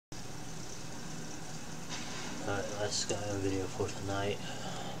last Skyrim video for tonight.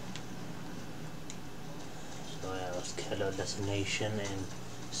 So yeah, let's get our destination and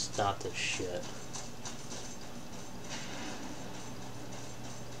start this shit.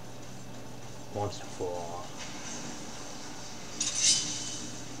 Once and for all.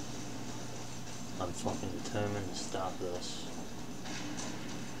 I'm fucking determined to stop this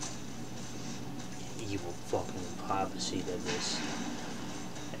evil fucking papacy that this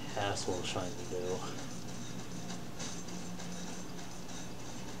asshole is trying to do.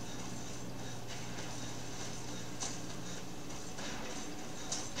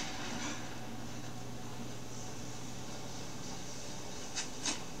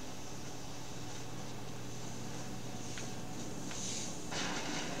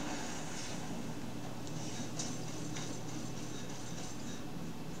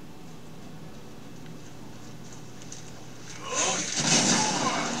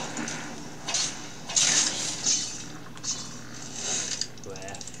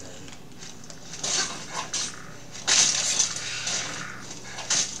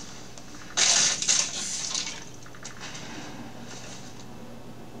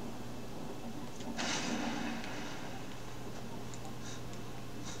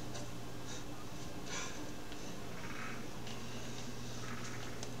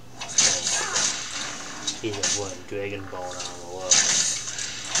 He's a one dragon bone on the wall.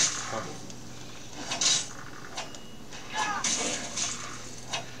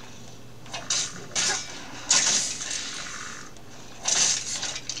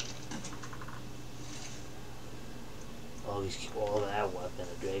 All that weapon,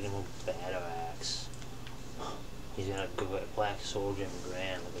 a dragon with batter axe. He's got a black soldier and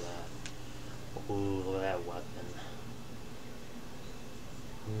grand. Look at that. Ooh, look at that weapon.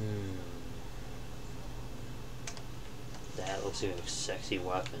 That looks like a sexy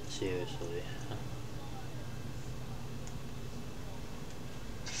weapon, seriously.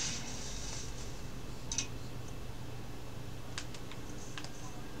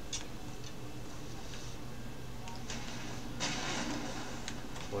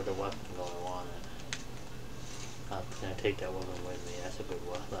 Where'd the weapon go? I want it. I'm gonna take that weapon with me. That's a good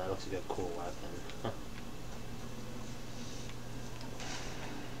weapon. That looks like a cool weapon.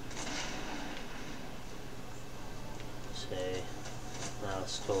 Now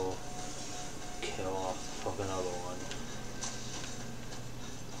let's go kill off the fucking other one.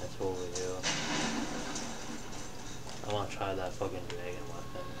 That's what we do. I want to try that fucking dragon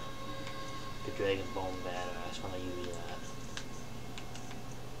weapon. The dragon bone batter. I just want to use that.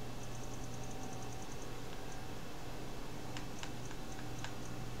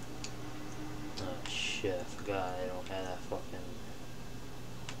 Oh shit, I forgot I don't have that fucking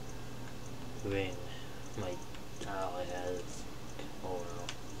ring. My I had it. Oh well.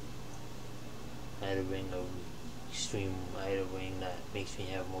 I had a ring of extreme. I had a ring that makes me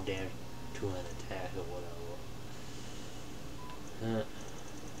have more damage to an attack or whatever.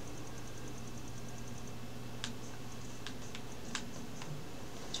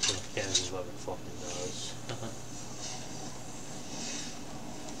 So damage is what it fucking does.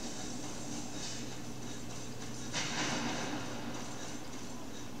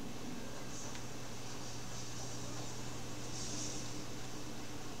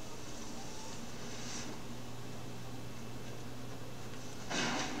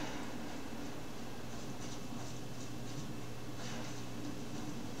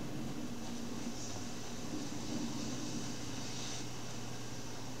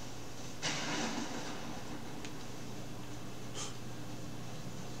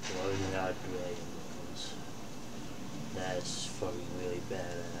 Not dragon bones. That is fucking really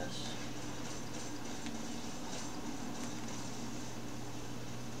badass.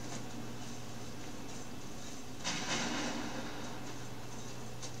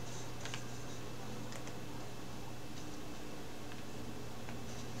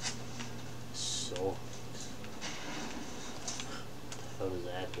 So, how does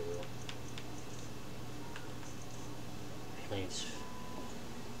that do? Planes.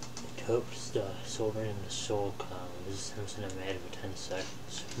 Hopes the soldier in the soul calm. Resistance in a matter of 10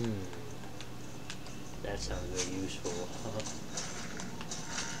 seconds. That sounds very useful.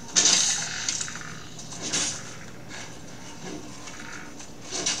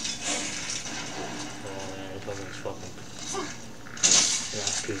 Oh man, this weapon's fucking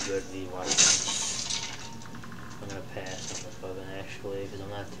not too good to be watching. I'm gonna pass on this weapon actually, because I'm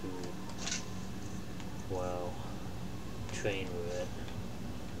not too well trained with it.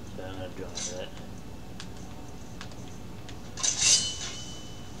 So I'm gonna drop it.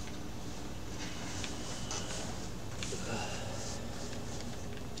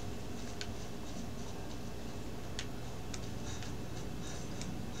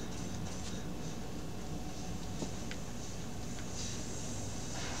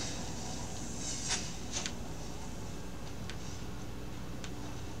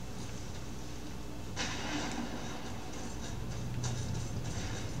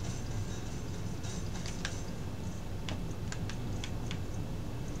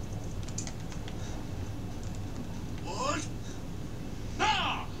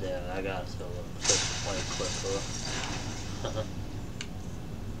 I got to play quicker.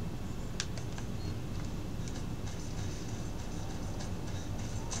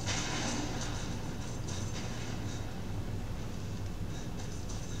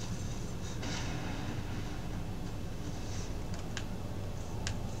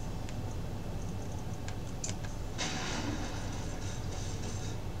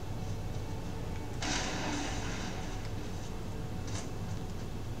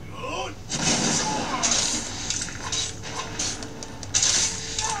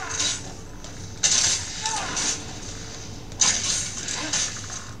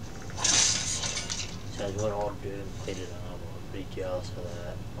 What all doing plated armor, I'm pretty jealous of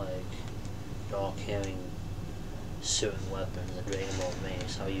that. Like, y'all carrying certain weapons, the Dragon Ball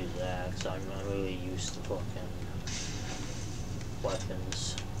mace, I'll use that, because I'm not really used to fucking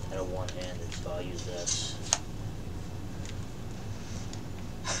weapons that are one-handed, so I'll use this.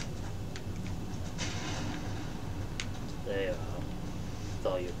 There you go.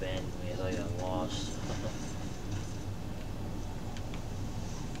 Thought you abandoned me, I thought you got lost.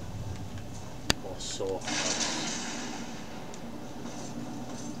 So hard.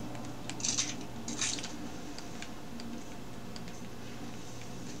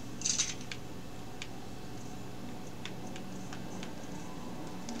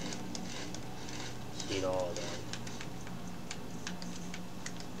 See all of them.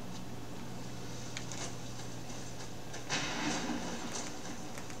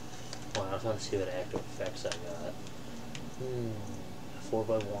 Well, I was trying to see what active effects I got.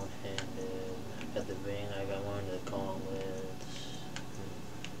 4x one-handed. Got the ring, I got one of the gauntlets.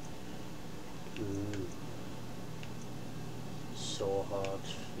 Ooh. Soul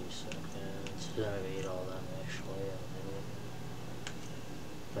Hawks, 3 seconds. I never ate all them actually.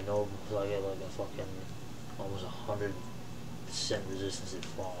 My nobles, I get like a fucking almost 100% resistance to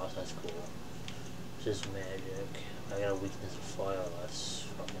frost, that's cool. It's just magic. I got a weakness to fire, that's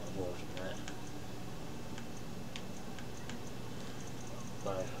fucking unfortunate.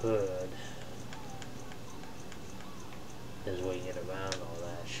 But I heard there's a way you get around all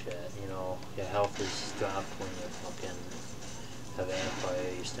that shit, you know, your health is dropped when you fucking have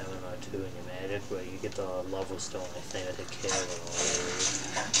Empire, your stamina 2 and your magic, but you get the level stone, I think, I take care of it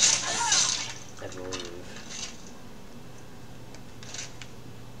all, I believe.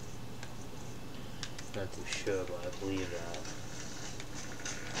 Not too sure, but I believe that.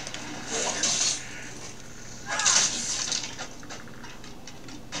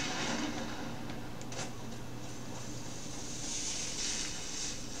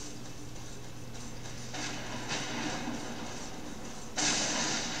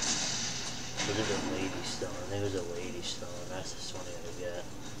 Was it a lady stone? I think it was a lady stone. That's the stone I gotta get.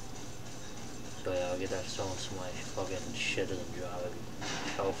 So yeah, I'll get that stone so my fucking shit doesn't drop.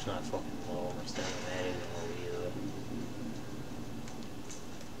 Health's not fucking low. My stamina isn't low either.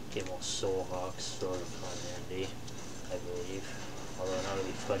 Get more soul hawks. Those will come handy, I believe. Although I'm not gonna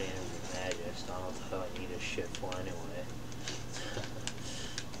be fighting enemies with magic, so I don't know how I need this shit for anyway.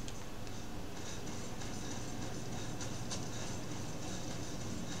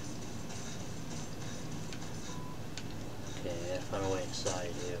 Okay, I found a way inside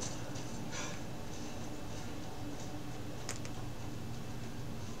here.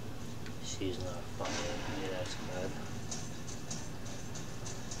 She's not following me, that's good.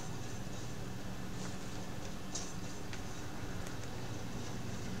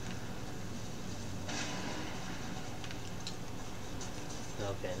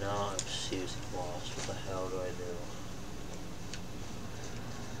 Okay, now I'm seriously lost. What the hell do I do?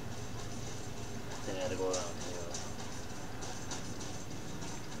 I think I had to go around here.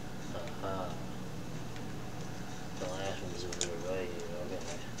 The last one's over right here,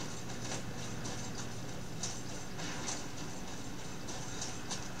 okay.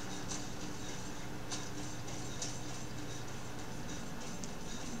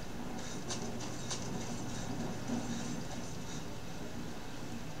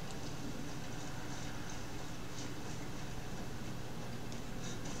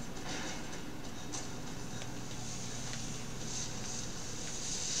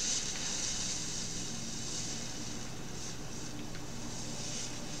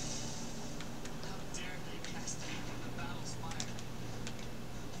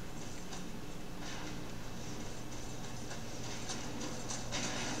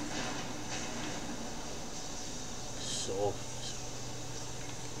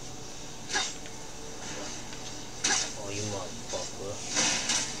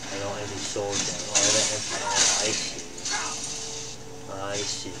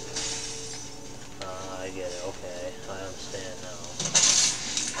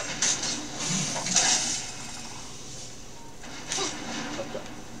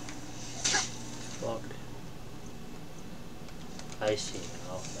 I see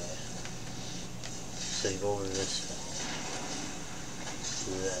now, okay. So you go over to this thing.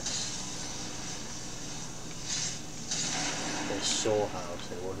 Do this. This soul house.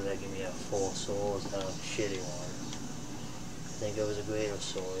 And what did that give me? A 4 souls? That was a shitty one. I think it was a greater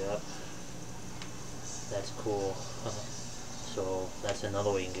soul, yep. That's cool. So that's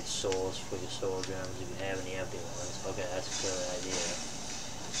another way you can get souls for your soul gems if you have any empty ones. Okay, that's a good idea.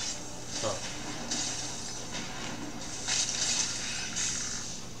 Huh.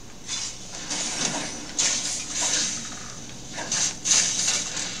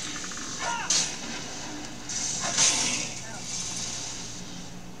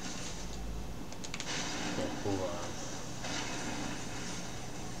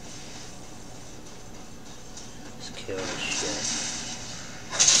 Kill this shit.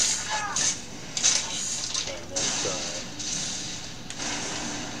 And let's try.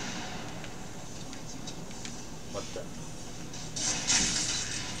 What the?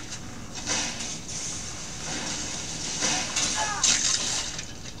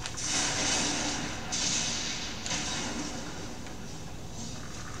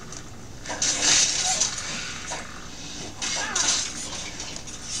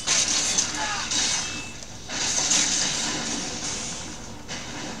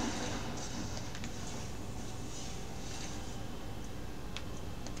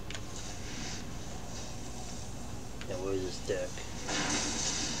 Yeah, where's this deck?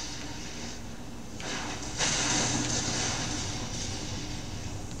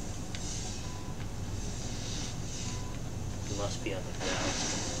 It must be on the ground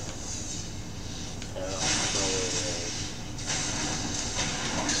somewhere. I don't know where it is.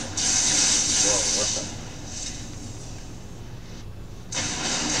 Whoa, what the?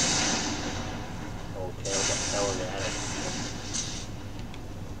 Okay, what the hell is that?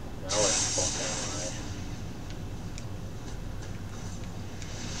 Now what the fuck am I?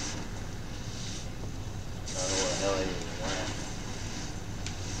 I don't know where the hell I even went.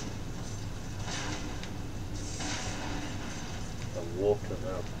 I walked to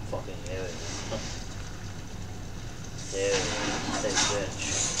another fucking area. There it is. Hey, bitch.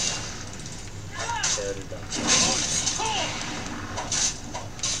 There it is.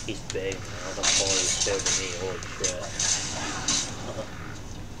 He's big, man. I thought he was scared of me. Holy shit.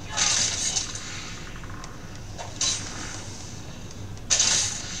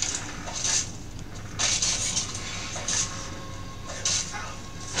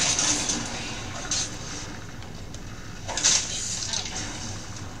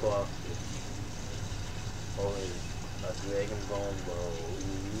 Fuck you. Holy, a dragon bone bow.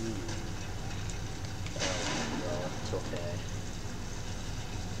 Ooh. Oh, well, it's okay.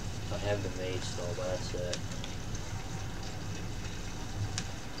 I have the mage though, but that's it.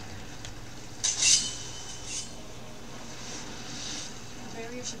 The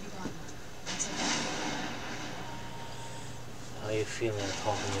barrier should be gone. It's okay. How are you feeling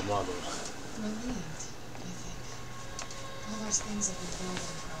talking to your mother? Relieved, I think. All those things have been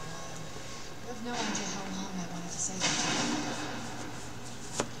building for a while. You have no idea how long I wanted to say that to you.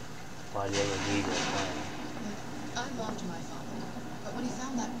 Why do you ever need it? Look, I loved my father, but when he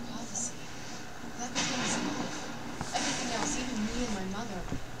found that prophecy, that became his life. Everything else, even me and my mother,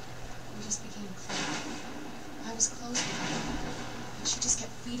 we just became close. I was close with my mother, but she just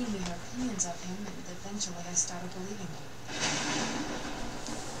kept feeding me her opinions of him, and eventually I started believing him.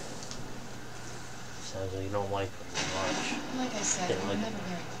 Sounds like you don't like her much. Like I said, we were like never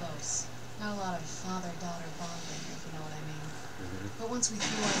very close. Not a lot of father-daughter bonding, if you know what I mean. But once we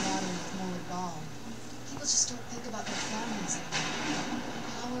threw our daughter with Molly Ball, people just don't think about their families anymore.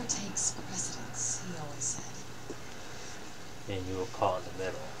 Power takes precedence, he always said. And you were caught in the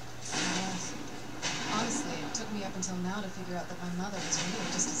middle. Yes. Honestly, it took me up until now to figure out that my mother was really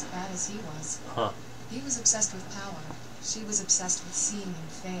just as bad as he was. Huh. He was obsessed with power. She was obsessed with seeing him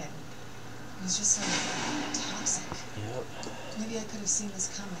fail. It was just so toxic. Yep. Maybe I could have seen this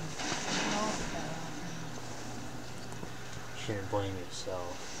coming. We could all be better off now. You shouldn't blame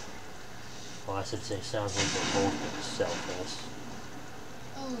yourself. Well, I should say, sounds like they're both being selfless.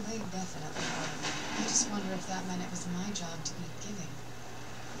 Oh, they definitely are. I just wonder if that meant it was my job to be giving.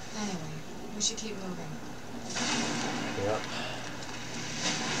 Anyway, we should keep moving. Yep.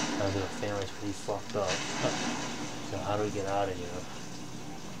 Sounds like the family's pretty fucked up. So how do we get out of here?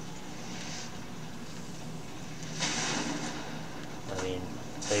 I mean,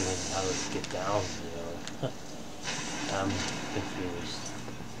 even how do we get down here? I'm confused.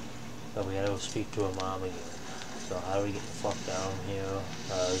 But we gotta go speak to her mom again. So how do we get the fuck down here?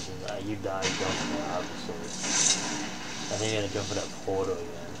 You died jumping there, obviously. I think I gotta jump in that portal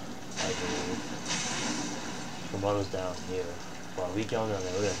again, I believe. Her mother's down here. Wow, we jumped on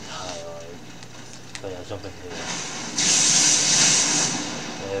there, we're gonna die, like. Oh yeah, something here.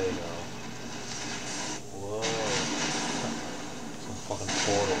 There we go. Whoa. Some fucking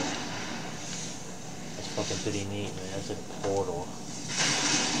portal. That's fucking pretty neat, man. That's like a portal.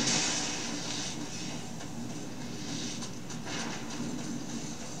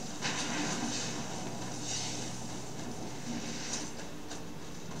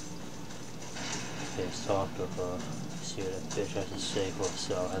 Okay, let's talk to her. See what that bitch has to say for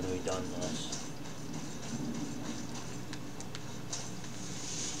herself. Have we done this?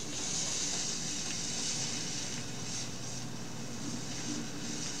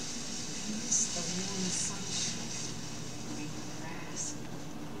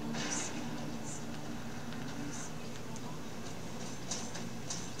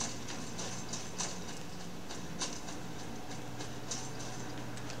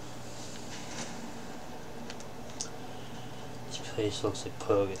 This place looks like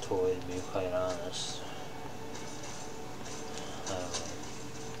purgatory, to be quite honest. I don't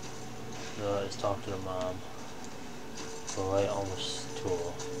know. No, let's talk to the mom. We're right almost to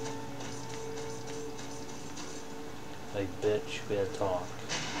her. Hey bitch, we gotta talk.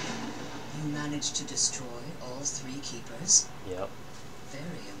 You managed to destroy all 3 keepers? Yep.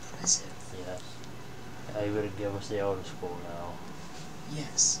 Very impressive. Yes. Now you better give us the Elder Scroll now.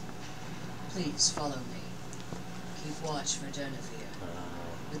 Yes. Please follow me. Keep watch for Durnevere.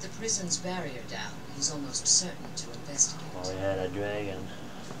 With the prison's barrier down, he's almost certain to investigate. Oh yeah, that dragon.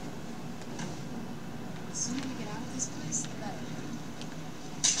 The sooner we get out of this place, the better.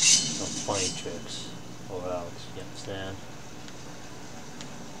 No funny tricks. Or else, you understand?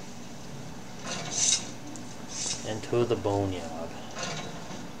 Into the boneyard.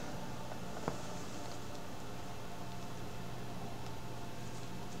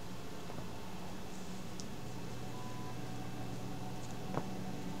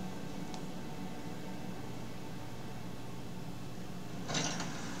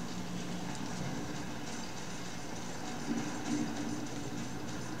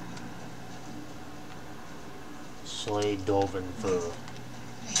 Slay Dolvin for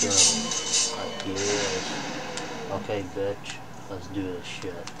Okay, bitch. Let's do this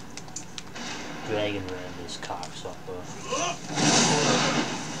shit. Dragon ram this cocksucker.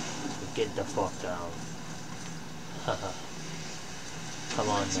 Get the fuck down. Haha. Come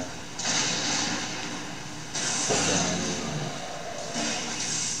on now. Sit down.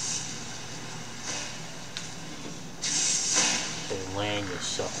 Say land, you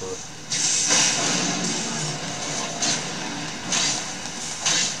sucker.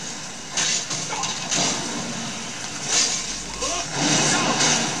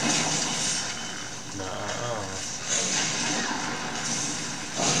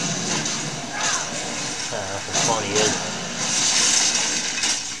 Funny, isn't it?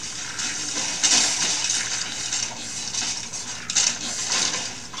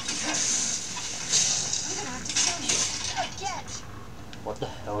 I'm gonna have to kill you. Again. What the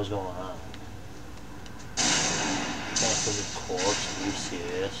hell is going on? Can't put the corpse, are you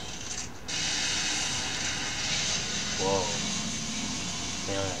serious? Whoa.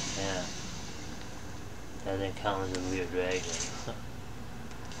 Yeah. That didn't count as a real dragon.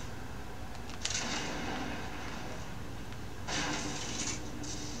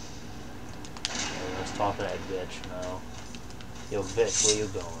 Talk to that bitch now. Yo, bitch, where you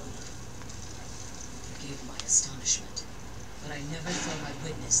going? Forgive my astonishment, but I never thought I'd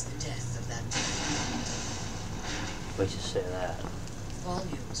witness the death of that dragon. Why'd you say that?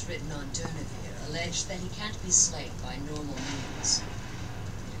 Volumes written on Durnevere allege that he can't be slain by normal means.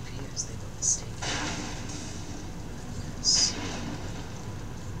 It appears they were mistaken. Unless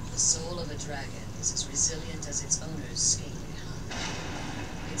the soul of a dragon is as resilient as its owner's scaly hide.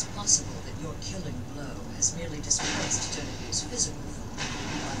 It's possible that your killing blow has merely displaced Durnevere's physical form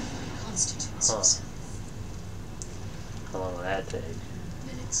while he reconstitutes himself. How long will that take?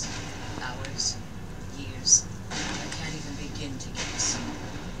 Minutes, hours, years. I can't even begin to guess.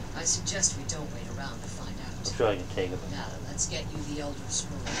 I suggest we don't wait around to find out. I'm sure I can take it from Now, that. let's get you the Elder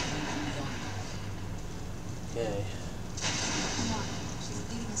Scroll and we can be on our way. Okay. Come on. She's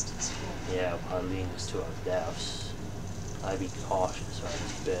leading us to the scroll. Yeah, probably leading us to our deaths. I'd be cautious around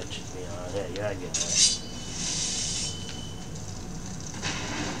this bitch, you know. Yeah, you're not getting it.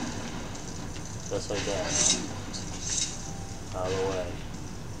 Just like that. Out of the way.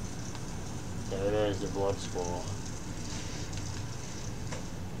 There it is, the blood scroll.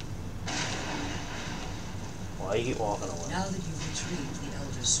 Why you keep walking away? Now that you've retrieved the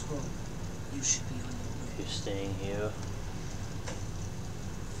Elder Scroll, you should be on your way. You're staying here.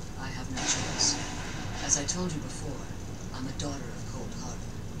 I have no choice. As I told you before, I'm a daughter of Cold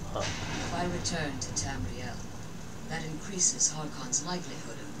Harbor. Huh. If I return to Tamriel, that increases Harkon's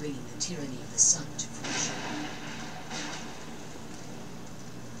likelihood of bringing the tyranny of the sun to fruition.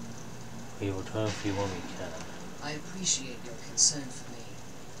 We will return for you when we can. I appreciate your concern for me,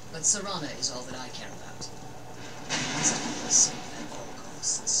 but Serana is all that I care about. I must keep her safe at all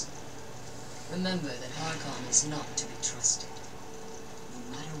costs. Remember that Harkon is not to be trusted. No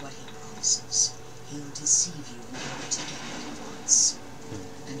matter what he promises, he'll deceive you in order to get what he wants.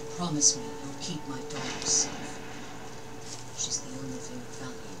 And promise me you'll keep my daughter safe. She's the only thing of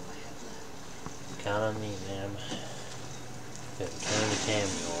value I have left. Count on me, ma'am. Okay, return to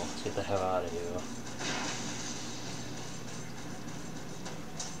Samuel. Let's get the hell out of here.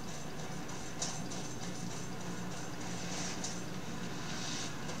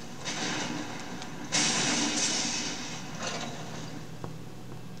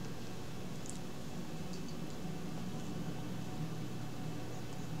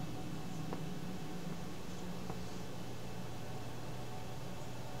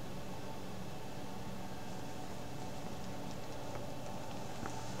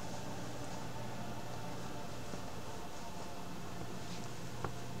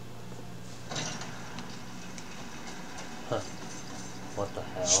 What the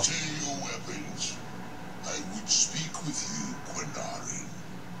hell? Stay your weapons. I would speak with you, Quinarin.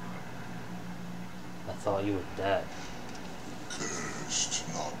 I thought you were dead. Cursed,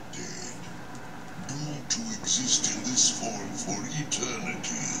 not dead. Doomed to exist in this form for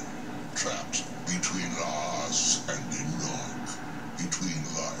eternity. Trapped between us and Enoch. Between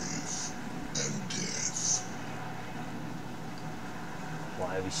life and death.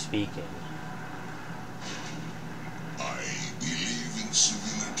 Why are we speaking? I believe in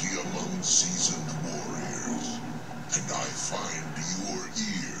civility among seasoned warriors, and I find your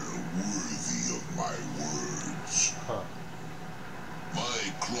ear worthy of my words. Huh. My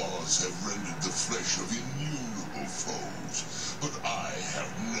claws have rendered the flesh of innumerable foes, but I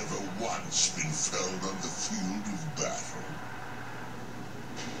have never once been felled on the field of battle.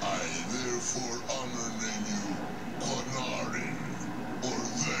 I therefore honor name you Quinarin, or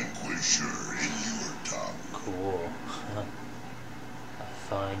Vanquisher in your tongue. Cool. I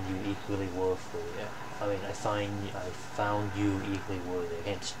find you equally worthy. I found you equally worthy. I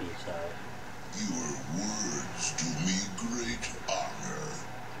can't speak, sorry. Your words do me great honor.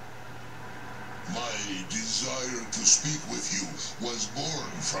 My desire to speak with you was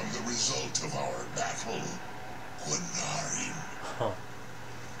born from the result of our battle, Quinarin. Huh.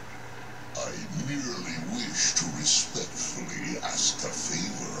 I merely wish to respectfully ask a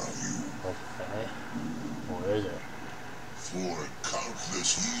favor of you. Okay. What is it? For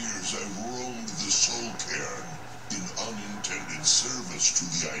countless years I've roamed the Soul Cairn in unintended service to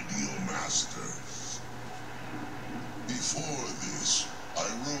the Ideal Master. Before this, I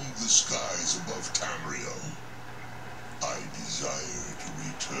roamed the skies above Tamriel. I desire to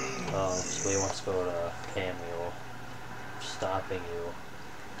return Oh, so he there. wants to go to Cameo. Stopping you.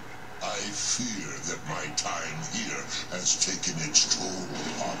 I fear that my time here has taken its toll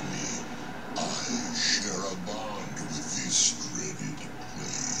upon me. I share a bond with this dreaded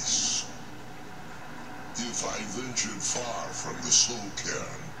place. If I ventured far from the Soul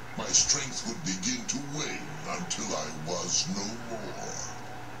Cairn, my strength would begin to wane until I was no more.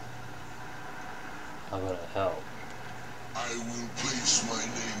 I'm gonna help. I will place my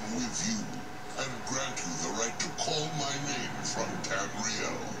name with you and grant you the right to call my name from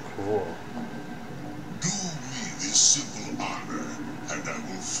Tamriel. Cool. Do me this simple honor, and I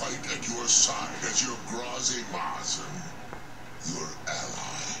will fight at your side as your Graze Mazen, your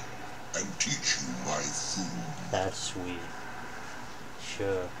ally, and teach you my Thum. That's sweet.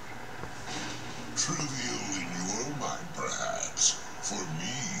 Sure. Trivial in your mind, perhaps. For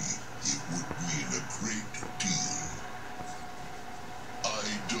me, it would mean a great deal. I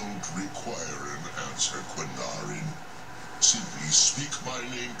don't require an answer, Quinarin. Simply speak my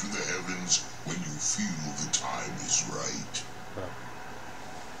name to the heavens when you feel the time is right.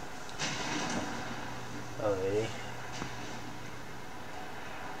 Alrighty.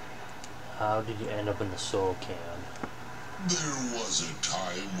 How did you end up in the Soul Cairn? There was a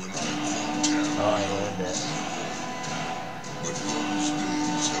time when I called Tamriel. Oh, I learned it. But those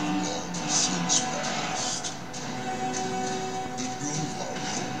days have long since passed. The Nova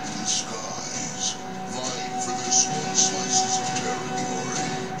roamed the skies, vying for their small slices of territory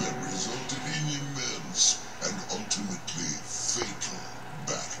that resulted in immense and ultimately fatal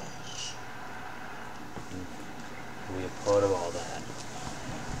battles. We are part of all that.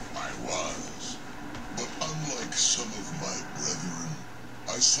 I was. But unlike some of my brethren,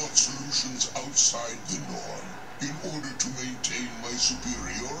 I sought solutions outside the norm in order to maintain my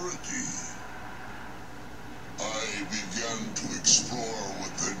superiority. I began to explore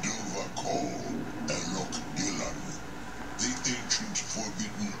what the Dova call Elok Dylan, the ancient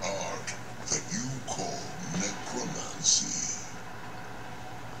forbidden art that you call necromancy.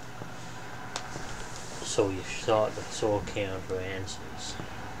 So you sought the Soul Cairn for answers.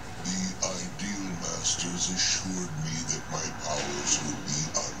 The Ideal Masters assured me that my powers would be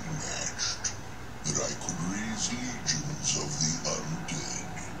unmatched, that I could raise legions of the undead.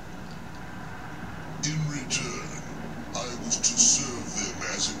 In return, I was to serve them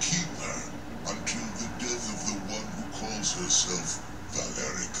as a keeper until the death of the one who calls herself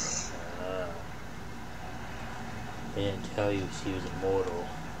Valerica. They didn't tell you she was immortal.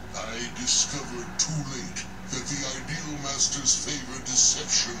 I discovered too late that the Ideal Masters favor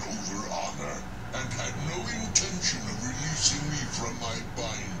deception over honor, and had no intention of releasing me from my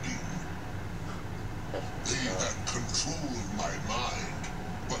binding. They had control of my mind,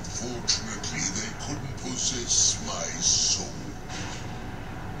 but fortunately they couldn't possess my soul.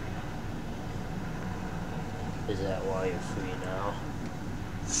 Is that why you're free now?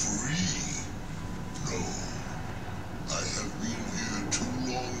 Free? No. I have been here too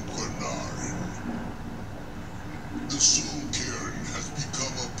long, Quinarin. The Soul Cairn has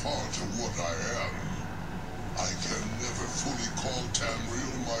become a part of what I am. I can never fully call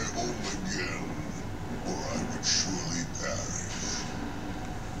Tamriel my home again, or I would surely perish.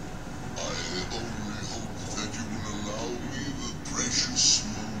 I only hope that you will allow me the precious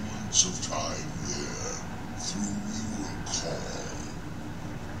moments of time there, through your call.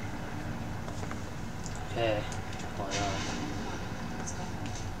 Okay, why Let's go.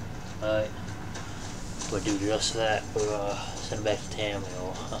 not? Alright. We'll do just that. We'll send back to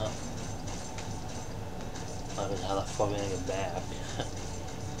Tamriel. I don't know how the fuck we're gonna get back.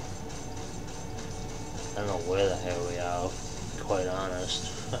 I don't know where the hell we are, to be quite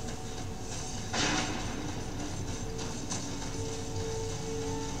honest.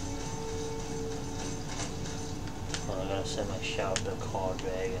 Well, I'm gonna send my shout to Call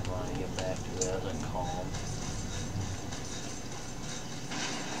Dragon when I get back to it as I calm.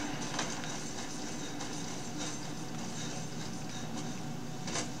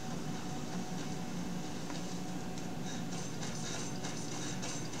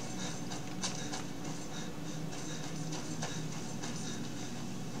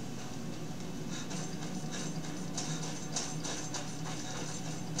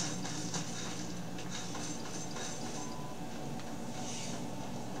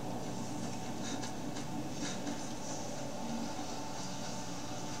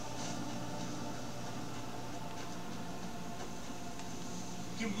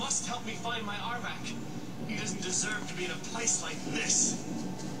 You must help me find my Arvak. He doesn't deserve to be in a place like this.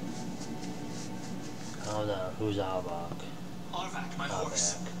 Calm down. Who's Arbok? Arvak, my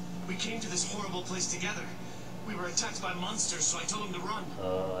horse. We came to this horrible place together. We were attacked by monsters, so I told him to run.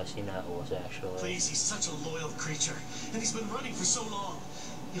 Oh, I seen that horse actually. Please, he's such a loyal creature, and he's been running for so long.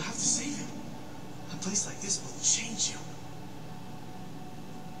 You have to save him. A place like this will change you.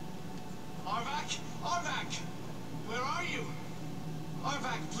 Arvak? Arvak! Where are you?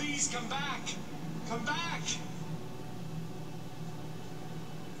 Arvak, please come back! Come back!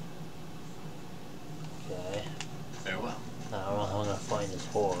 Okay. Farewell. Now, I don't know how I'm gonna find this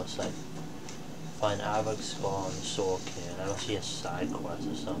horse. I find Arbok's skull and Soul Cairn. I don't see a side quest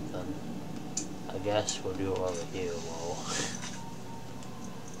or something. I guess we'll do it over here, whoa.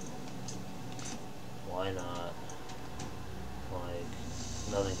 Why not? Like,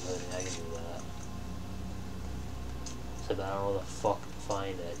 nothing's hurting, I can do that. Except I don't know where the fuck to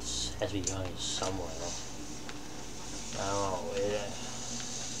find it. It has to be going somewhere. I don't know.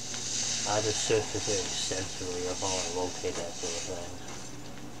 I just search this very extensively if I want to locate that sort of thing.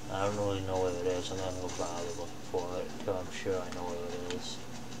 I don't really know where it is. I'm not going to bother looking for it until I'm sure I know where it is.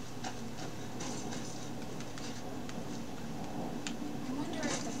 I wonder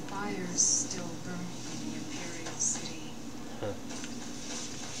if the fire's still burning in the Imperial City. I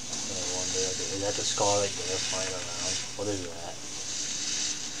wonder, is that the skull right there flying around? What is that?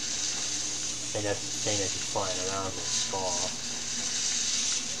 I think that's the thing that you're flying around, the skull.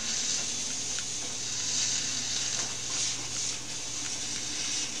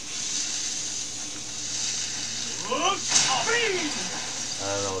 I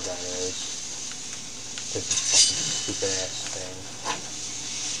don't know what that is. This fucking stupid ass thing.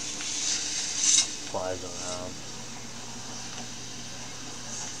 Flies around.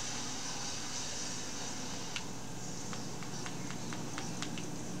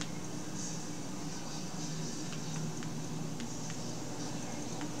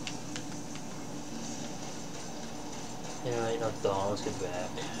 Alright, not dawn, let's get back.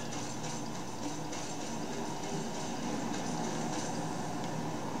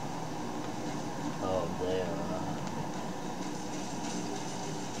 Oh, there.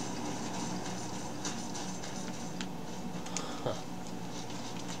 Huh.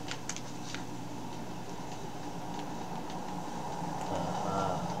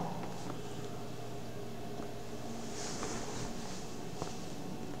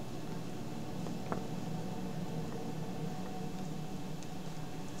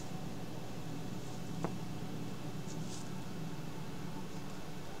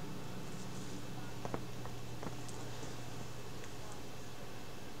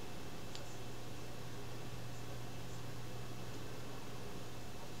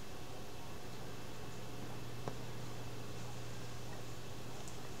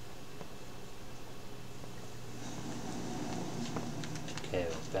 Okay,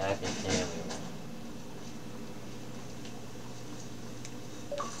 we're back in Samuel.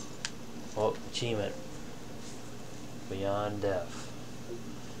 Oh, achievement. Beyond Death.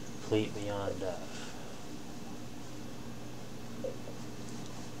 Complete Beyond Death.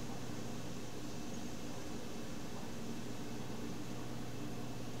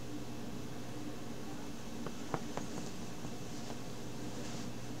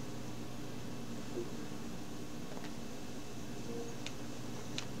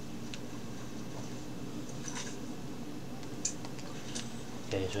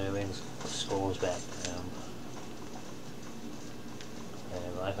 Okay, so everything's scrolls back to him.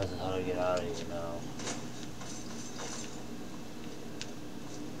 And my question is how to get out of here now.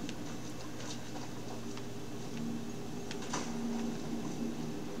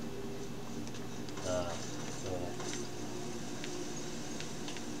 Yeah.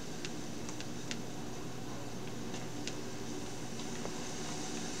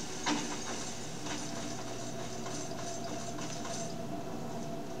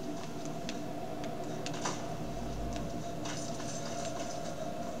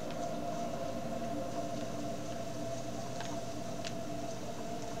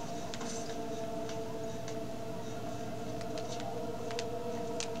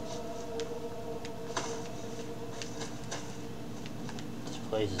 This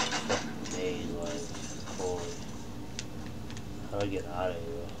place is a fucking maze, like, holy. How do I get out of here?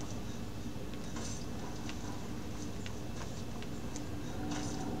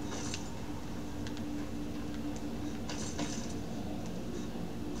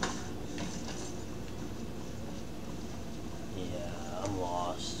 Yeah, I'm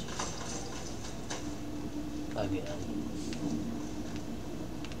lost. Again.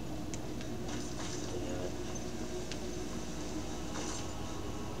 Damn it.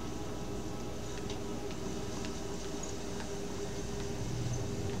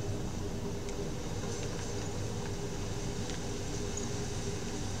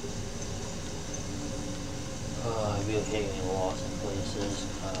 Oh, I really hate getting lost in places.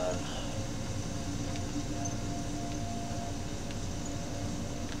 God.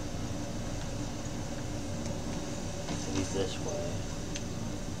 Maybe this way.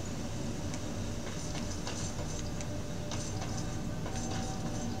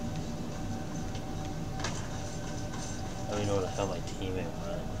 I don't even know where the hell my teammate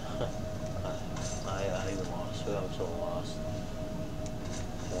went. I even lost. I'm so lost.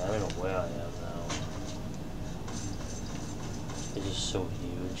 Yeah, I don't know where I am now. It's just so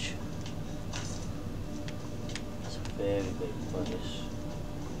huge. It's a very big place.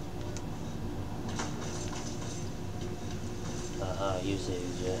 Use the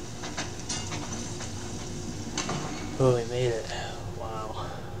exit. Oh, we made it. Wow.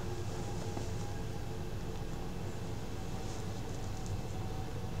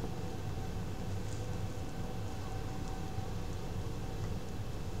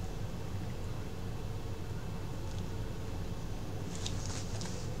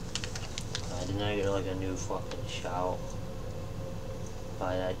 Didn't I get like a new fucking shout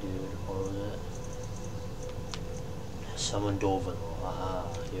by that dude? What was it? Someone dove in. Ah,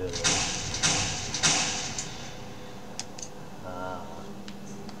 here it is. Ah.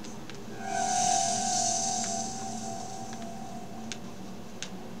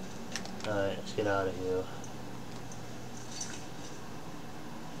 Alright, let's get out of here.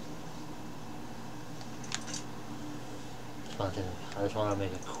 I just want to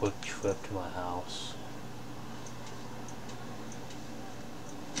make a quick trip to my house.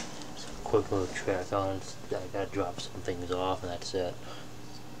 Just a quick little trek. I gotta drop some things off and that's it.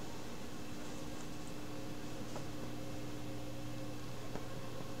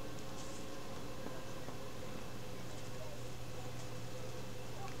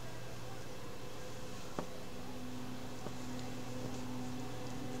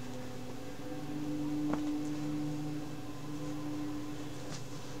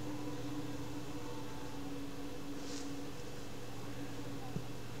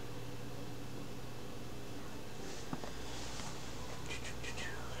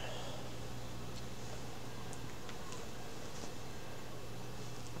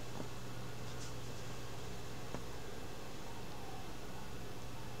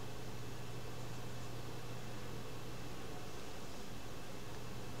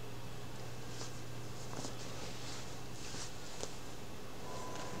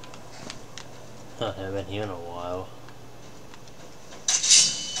 I haven't been here in a while.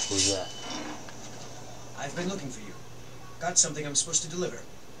 Who's that? I've been looking for you. Got something I'm supposed to deliver.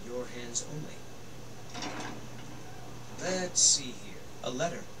 Your hands only. Let's see here. A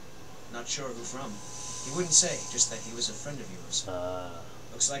letter. Not sure who from. He wouldn't say, just that he was a friend of yours.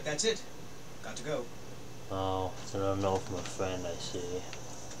 Looks like that's it. Got to go. Oh, it's another note from a friend, I see.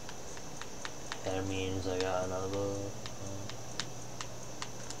 That means I got another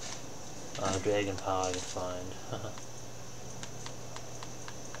dragon power I can find.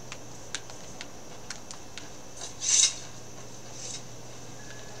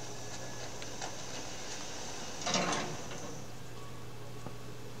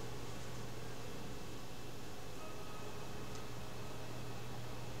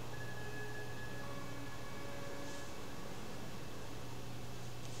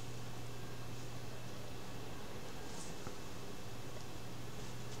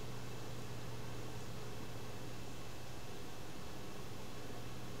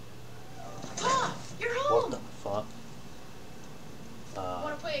 What the fuck?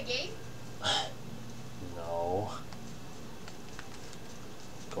 Want to play a game? No.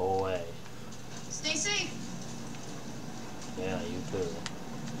 Go away. Stay safe. Yeah, you too.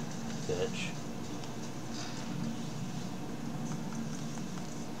 Bitch.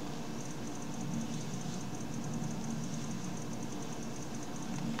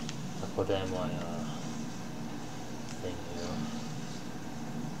 I put that in my thing here.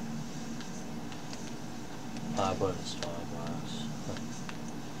 I put it in Starbucks.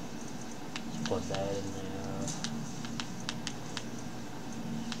 Let's put that in there.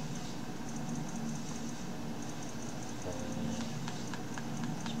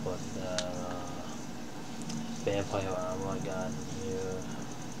 Let's put that vampire armor I got in here.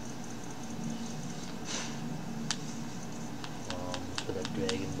 Let's put that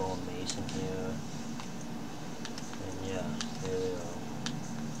dragon bone mace in here. And yeah, there we go.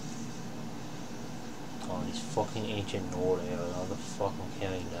 Oh, these fucking ancient Nord arrows, how the fuck I'm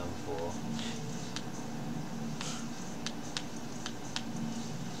carrying them for?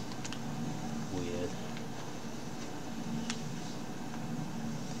 Weird.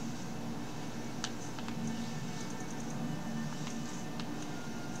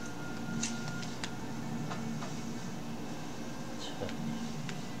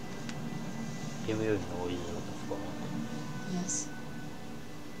 Give me a noise, what the fuck? Yes.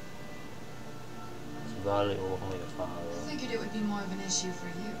 Valley over your father. I figured it would be more of an issue for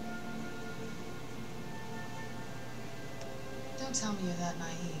you. Don't tell me you're that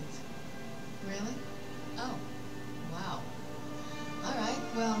naive. Really? Oh. Wow. Alright,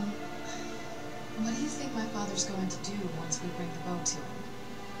 well, what do you think my father's going to do once we bring the bow to him?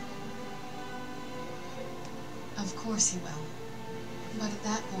 Of course he will. But at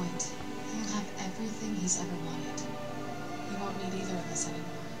that point, he'll have everything he's ever wanted. He won't need either of us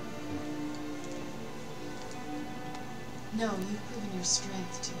anymore. No, you've proven your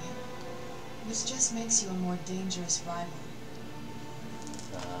strength to him, which just makes you a more dangerous rival.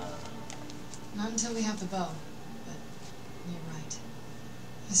 Not until we have the bow, but you're right.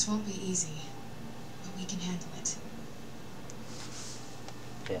 This won't be easy, but we can handle it.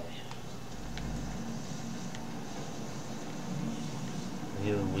 Okay.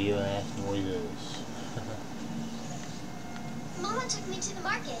 Hearing weird ass noises. Mama took me to the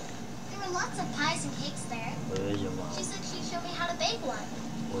market. There were lots of pies and cakes there. Where is your mom? She said she'd show me how to bake one.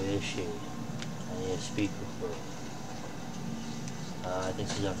 Where is she? I need to speak with her. I think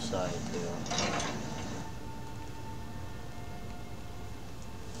she's outside too.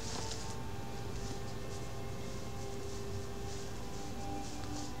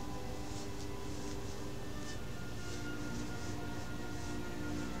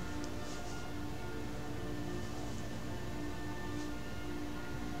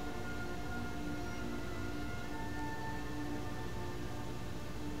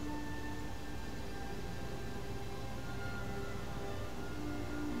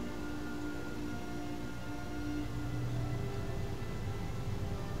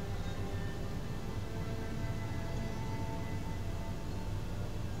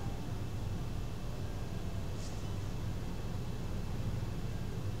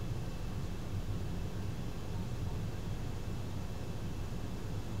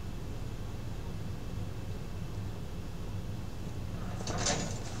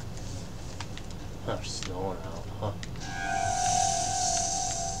 I'm snowing out, huh?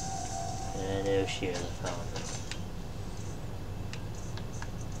 And there she is, I found her.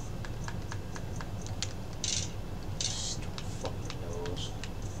 Stupid fucking nose.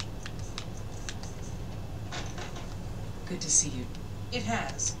 Good to see you. It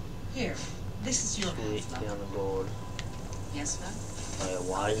has. Here, This is your Sweet, half, be love. on the board. Yes, love? Oh yeah,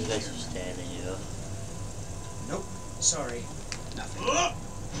 why is you guys just standing here? Nope. Sorry. Nothing.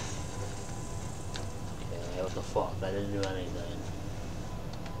 Okay, what the fuck? I didn't do anything.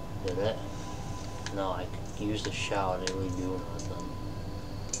 Did it? No, I used the shower and it didn't really do nothing.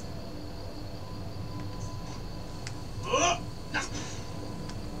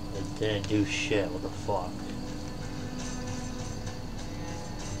 It didn't do shit, what the fuck?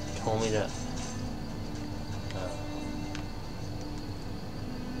 It told me to...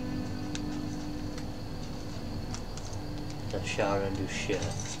 the shower didn't do shit.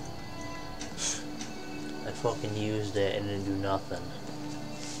 I fucking used it and it didn't do nothing.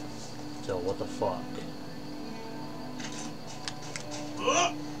 So what the fuck?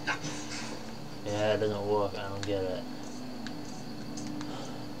 Yeah, it doesn't work, I don't get it.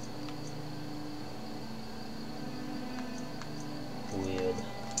 Weird.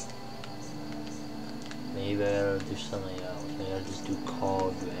 Maybe I gotta do something else. Maybe I just do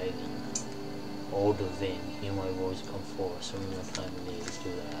Call Dragon. Or the Ving. Hear my voice come forth. Some more time to need to do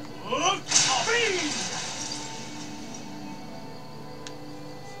that.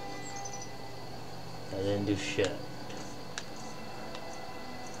 I didn't do shit.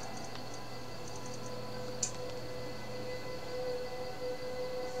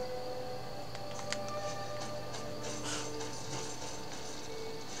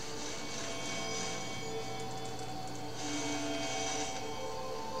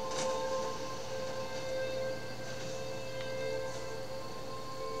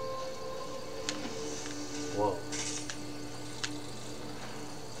 Whoa.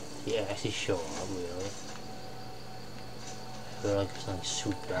 Yeah, actually show up, really. I feel like it's something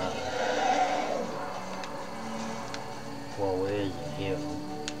souped out. Whoa, where is it? Here.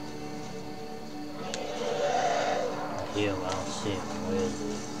 Here, I don't see him. Where is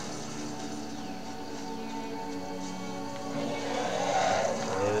it?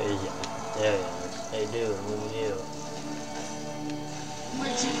 Where is it? There he is. Hey dude, I'm over here.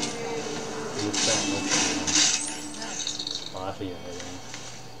 What'd you do? You found no shit. Oh, I feel everything.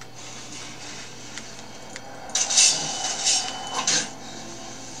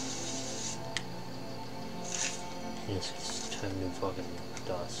 He just turned into fucking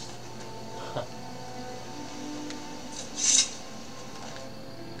dust.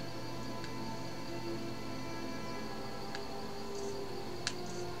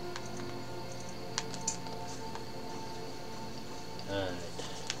 Alright.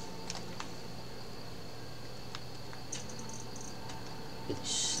 Get these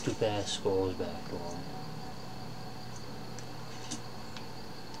stupid ass scrolls back to him.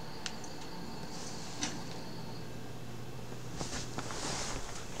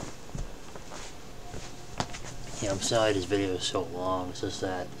 Yeah, I'm sorry this video is so long. It's just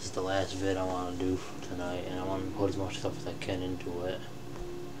that this is the last vid I want to do tonight, and I want to put as much stuff as I can into it.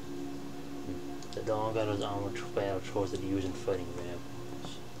 The Dawnguard is armored battle trolls that use in fighting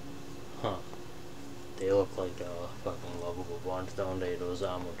vampires. Huh. They look like a fucking lovable bunch, don't they, those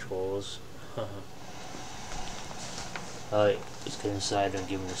armored trolls? Alright, let's get inside and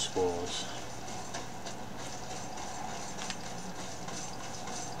give them the scrolls.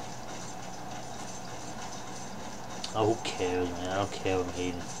 Oh, who cares, man? I don't care what I'm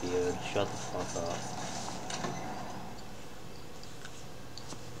hating feared. Shut the fuck up.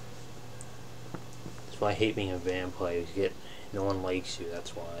 That's why I hate being a vampire. You get, no one likes you,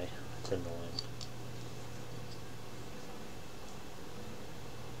 that's why. It's annoying.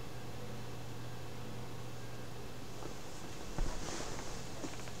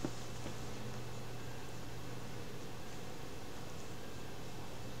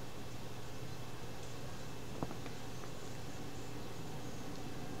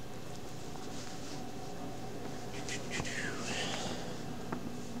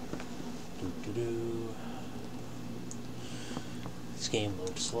 This game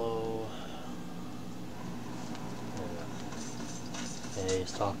loads slow. Hey,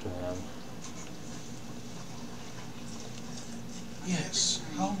 let's talk to them. Yes,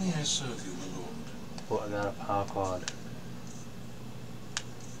 how may I serve you, my lord? Oh, I got a power card.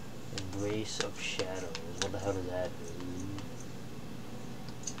 Embrace of Shadows. What the hell does that do?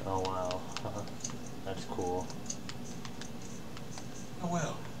 Oh wow. That's cool.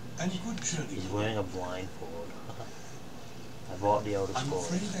 Well, and good journey. He's wearing a blindfold. I bought the Elder I'm Scrolls.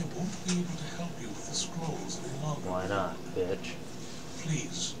 afraid I won't be able to help you with the scrolls any longer. Why not, bitch?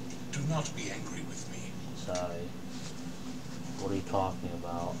 Please, do not be angry with me. Sorry. What are you talking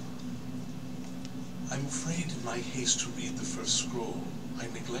about? I'm afraid in my haste to read the first scroll, I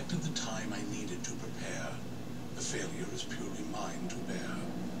neglected the time I needed to prepare. The failure is purely mine to bear.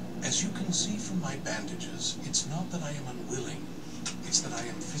 As you can see from my bandages, it's not that I am unwilling, it's that I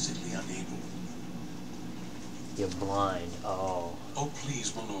am physically unable. You're blind. Oh. Oh,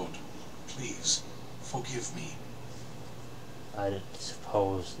 please, my lord. Please, forgive me. I didn't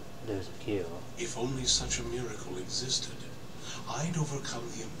suppose there's a cure. If only such a miracle existed, I'd overcome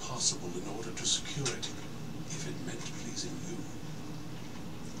the impossible in order to secure it, if it meant pleasing you.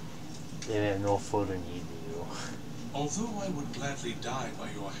 They have no further need than you. Although I would gladly die by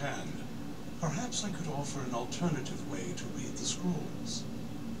your hand, perhaps I could offer an alternative way to read the scrolls.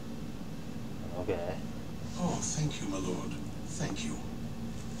 Okay. Oh, thank you, my lord. Thank you.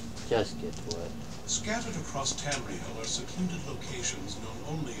 Just get to it. Scattered across Tamriel are secluded locations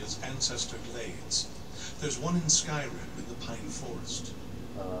known only as Ancestor Glades. There's one in Skyrim in the Pine Forest.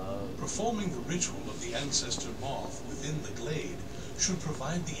 Performing the ritual of the Ancestor Moth within the glade should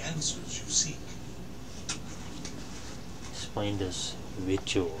provide the answers you seek. Explain this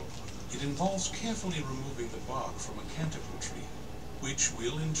ritual. It involves carefully removing the bark from a canticle tree, which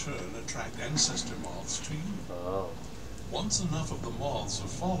will in turn attract ancestor moths to you. Oh. Once enough of the moths are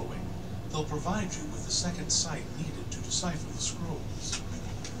following, they'll provide you with the second sight needed to decipher the scrolls.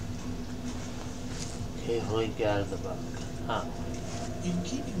 Carefully gather the bark. Huh. In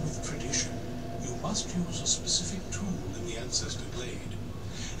keeping with tradition, you must use a specific tool in the Ancestor Glade,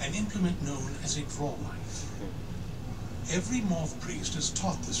 an implement known as a draw knife. Every moth priest is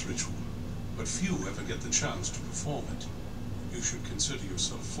taught this ritual, but few ever get the chance to perform it. You should consider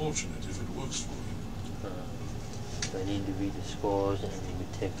yourself fortunate if it works for you. I need to read the scrolls in any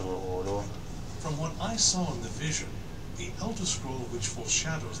particular order. From what I saw in the vision, the Elder Scroll which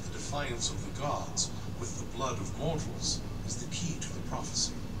foreshadows the defiance of the gods with the blood of mortals is the key to the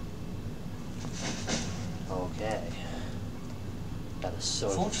prophecy. Okay. Got a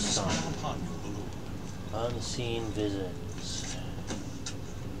sword. Fortune smile upon you, the Lord. Unseen visions.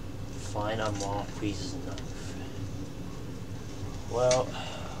 Find a moth priest's knife. Well,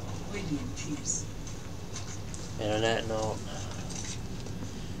 Waiting in peace. and on that note,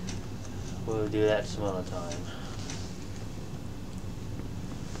 we'll do that some other time.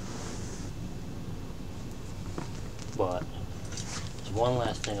 But there's one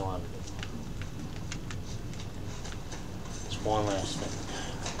last thing I want to do. There's one last thing.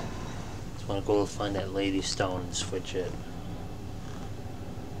 I just want to go find that lady stone and switch it.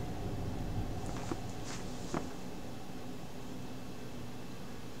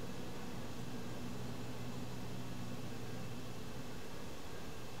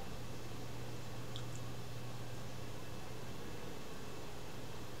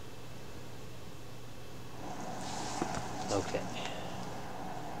 Okay,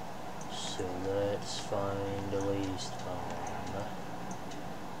 so let's find the lady stone.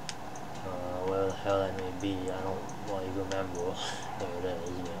 Where the hell that may be, I don't really remember where it is,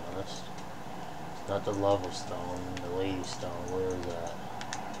 to be honest. It's not the lover stone, the lady stone, where is that?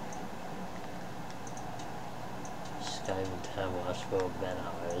 Skyrim Temple, I should go to Ben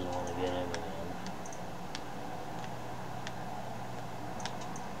out, I just want to get him again.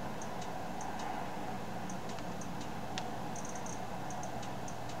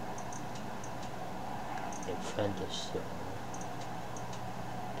 Apprentice stone.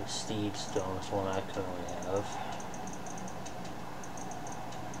 The steed stone is one I currently have.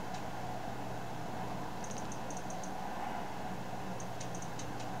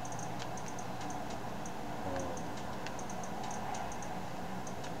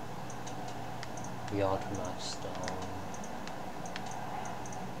 The Ultimate stone.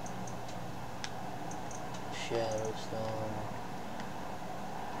 Shadow stone.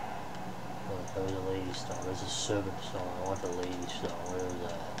 There's a lady stone. There's a servant stone. I want the lady stone. Where is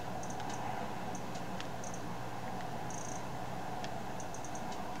that?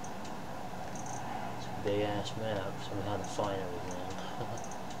 It's a big ass map. So I know how to find everything.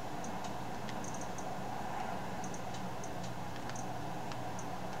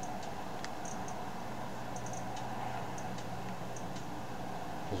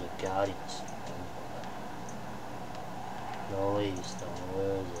 There's a guardian stone. No lady stone.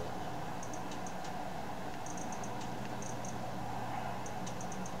 Where is it?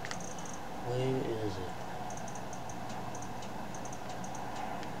 Where is it?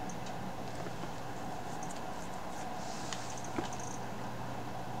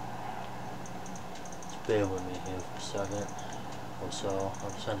 Just bear with me here for a second or so.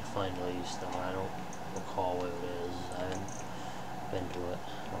 I'm trying to find the lady stone. I don't recall where it is. I haven't been to it.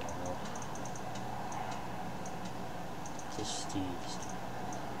 I don't know. It's a steed stone.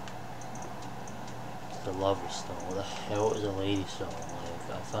 The lover stone. What the hell is a lady stone?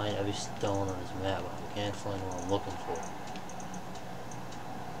 Like, I find every stone on this map, but I can't find what I'm looking for.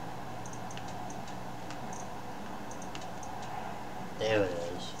 There it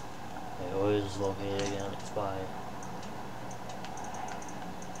is. Okay, where is this located again? It's by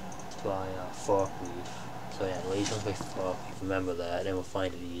Fork Reef. So yeah, the lady's one's by Fork Reef. Remember that, and we'll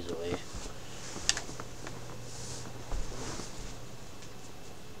find it easily.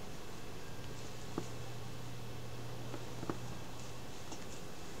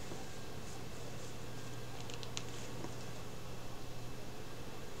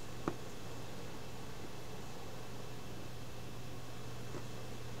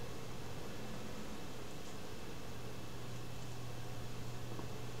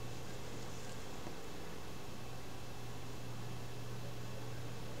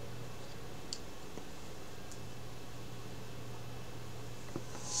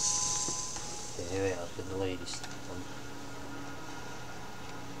 Here we are, let's get the ladies down.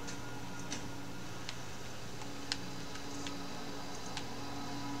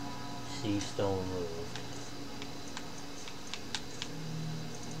 Sea stone moved.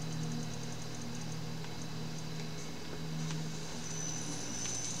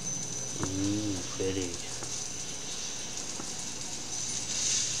 Ooh, pretty.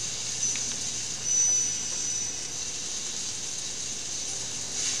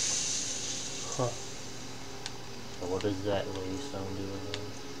 Huh. So what does that lady stone do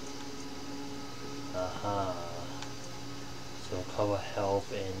again? Aha. So recover health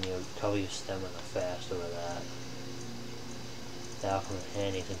and you recover your stamina faster with that. That'll come in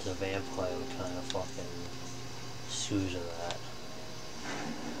handy since a vampire would kind of fucking screws of that.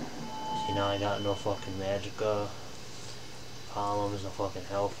 See, now I got no fucking magicka problems, no fucking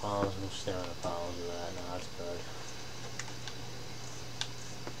health problems, no stamina problems with that. No, that's good.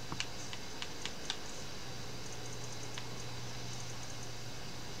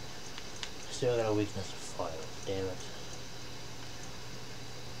 Still got a weakness to fire, damn it.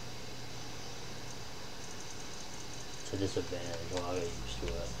 It's a disadvantage, well I'll get used to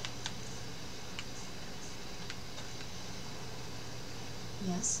it.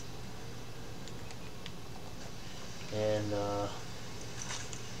 Yes? And,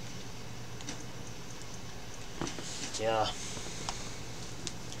 yeah.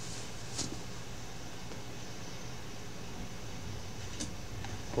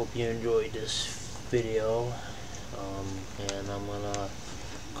 Hope you enjoyed this video, and I'm gonna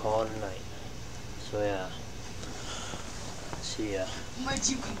call it a night. So yeah, see ya. Where'd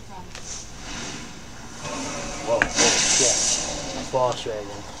you come from? Whoa, shit. Boss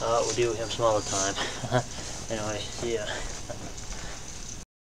dragon. We'll deal with him some other time. Anyway, see ya.